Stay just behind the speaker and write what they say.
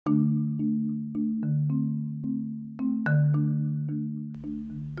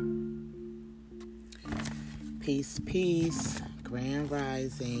Peace, peace, Grand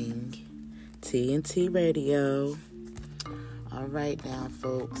Rising, TNT Radio. All right now,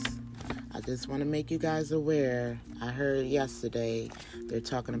 folks, I just want to make you guys aware. I heard yesterday they're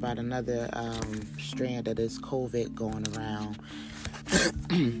talking about another strand of this COVID going around.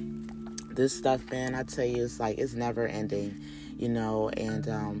 This stuff, man, I tell you, it's never ending, and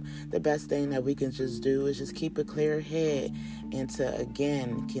the best thing that we can just do is just keep a clear head and to,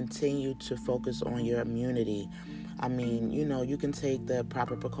 again, continue to focus on your immunity. I mean, you can take the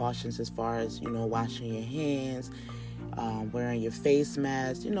proper precautions as far as, washing your hands, wearing your face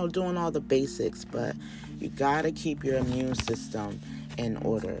mask, doing all the basics, but you got to keep your immune system in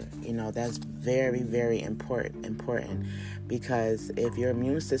order. That's very, very important, because if your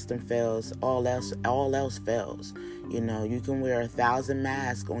immune system fails, all else fails. You can wear 1,000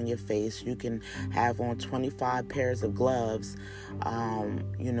 masks on your face. You can have on 25 pairs of gloves.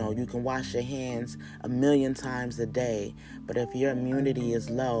 You can wash your hands 1,000,000 times a day. But if your immunity is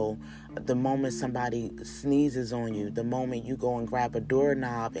low, the moment somebody sneezes on you, the moment you go and grab a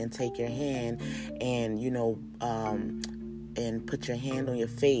doorknob and take your hand and, and put your hand on your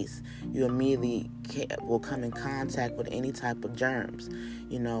face, you immediately will come in contact with any type of germs,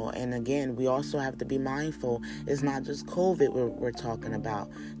 and again, we also have to be mindful. It's not just COVID we're talking about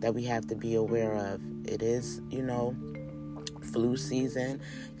that we have to be aware of. It is, flu season.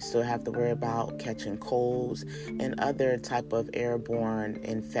 You still have to worry about catching colds and other type of airborne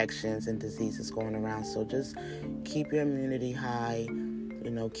infections and diseases going around. So just keep your immunity high,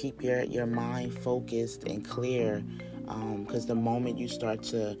 keep your mind focused and clear, because the moment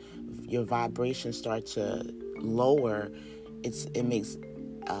your vibrations start to lower, it makes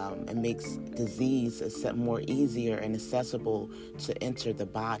disease more easier and accessible to enter the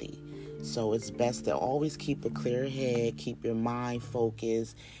body. So it's best to always keep a clear head, keep your mind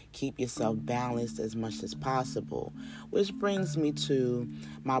focused, keep yourself balanced as much as possible. Which brings me to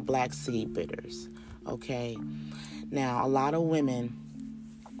my black seed bitters. Okay, now a lot of women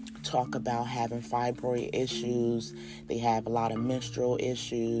talk about having fibroid issues. They have a lot of menstrual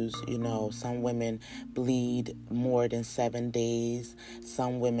issues. Some women bleed more than 7 days.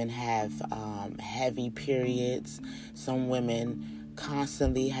 Some women have heavy periods. Some women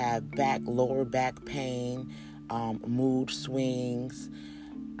constantly have lower back pain, mood swings,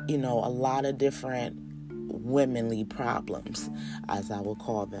 a lot of different womanly problems, as I will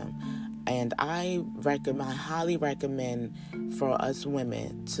call them. And I highly recommend for us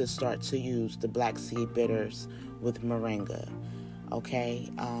women to start to use the black seed bitters with moringa. Okay,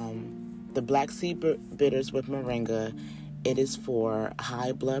 the black seed bitters with moringa, it is for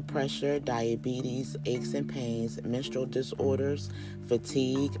high blood pressure, diabetes, aches and pains, menstrual disorders,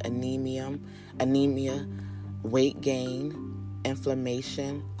 fatigue, anemia, weight gain,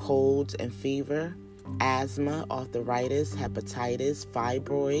 inflammation, colds and fever, asthma, arthritis, hepatitis,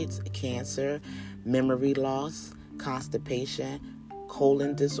 fibroids, cancer, memory loss, constipation,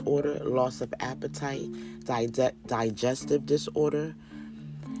 colon disorder, loss of appetite, digestive disorder.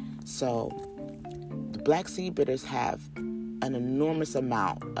 So the black seed bitters have an enormous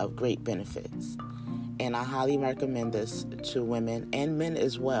amount of great benefits, and I highly recommend this to women and men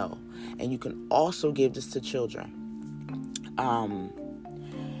as well. And you can also give this to children.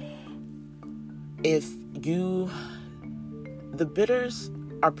 The bitters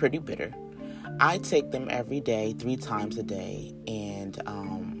are pretty bitter. I take them every day, 3 times a day, and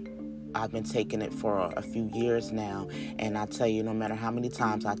I've been taking it for a few years now, and I tell you, no matter how many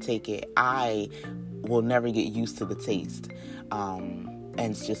times I take it, I will never get used to the taste.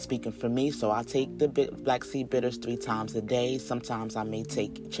 And it's just speaking for me, so I take the black seed bitters 3 times a day. Sometimes I may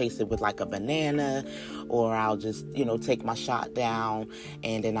chase it with like a banana, or I'll just, take my shot down,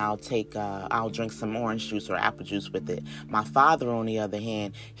 and then I'll drink some orange juice or apple juice with it. My father, on the other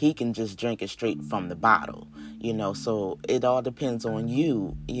hand, he can just drink it straight from the bottle, so it all depends on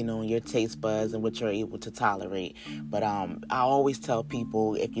you, and your taste buds and what you're able to tolerate. But I always tell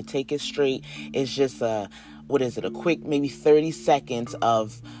people, if you take it straight, it's just a quick maybe 30 seconds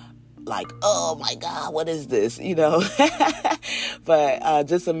of like, oh my God, what is this, But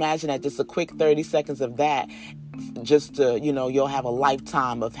just imagine that, just a quick 30 seconds of that, just to, you'll have a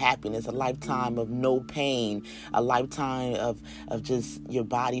lifetime of happiness, a lifetime of no pain, a lifetime of just your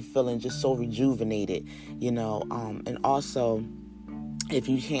body feeling just so rejuvenated, and also, if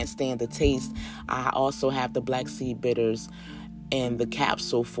you can't stand the taste, I also have the black seed bitters in the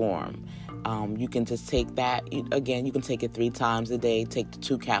capsule form. You can just take that. Again, you can take it 3 times a day. Take the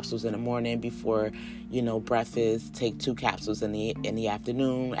 2 capsules in the morning before, breakfast. Take 2 capsules in the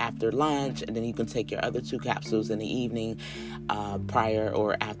afternoon after lunch, and then you can take your other 2 capsules in the evening, prior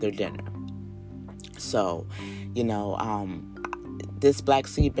or after dinner. So, this black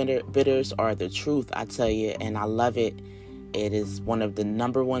seed bitters are the truth, I tell you, and I love it. It is one of the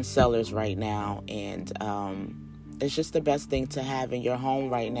number 1 sellers right now, and it's just the best thing to have in your home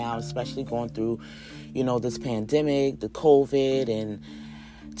right now, especially going through, this pandemic, the COVID, and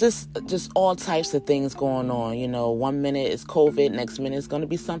just all types of things going on. 1 minute is COVID, next minute is going to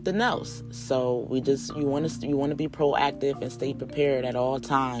be something else. So you want to be proactive and stay prepared at all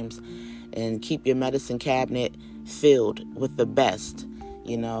times, and keep your medicine cabinet filled with the best.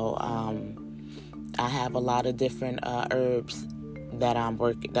 I have a lot of different herbs that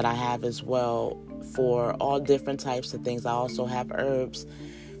I have as well for all different types of things. I also have herbs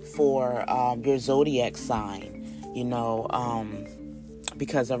for your zodiac sign.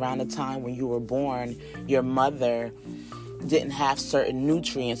 Because around the time when you were born, your mother didn't have certain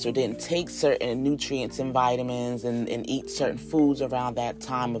nutrients or didn't take certain nutrients and vitamins and eat certain foods around that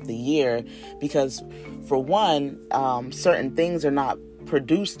time of the year, because for one, certain things are not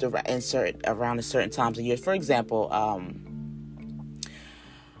produced around a certain times of year. For example,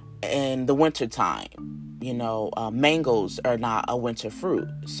 in the winter time, mangoes are not a winter fruit.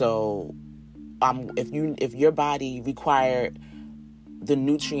 So if your body required the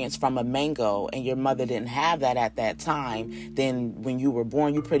nutrients from a mango and your mother didn't have that at that time, then when you were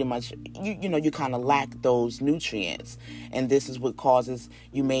born, you pretty much, you kind of lack those nutrients. And this is what causes,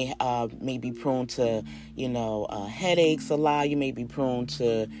 you may be prone to, headaches a lot. You may be prone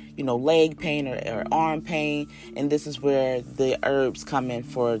to, leg pain or arm pain. And this is where the herbs come in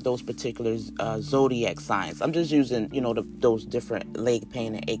for those particular zodiac signs. I'm just using, those different leg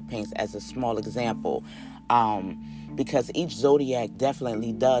pain and ache pains as a small example. Because each zodiac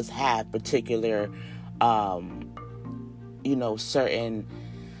definitely does have particular, certain,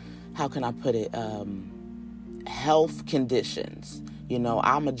 how can I put it, health conditions.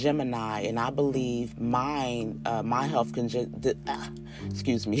 I'm a Gemini, and I believe my health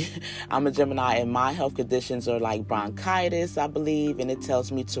I'm a Gemini, and my health conditions are like bronchitis, I believe, and it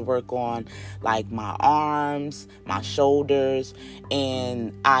tells me to work on like my arms, my shoulders,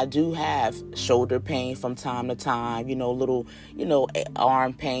 and I do have shoulder pain from time to time, little,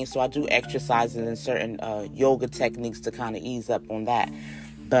 arm pain, so I do exercises and certain yoga techniques to kind of ease up on that.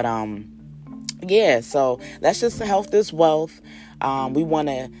 But so that's just health is wealth. We want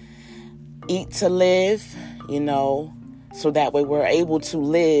to eat to live, so that way we're able to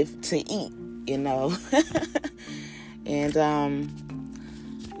live to eat, and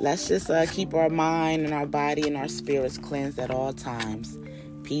let's just keep our mind and our body and our spirits cleansed at all times.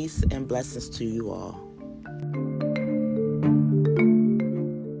 Peace and blessings to you all.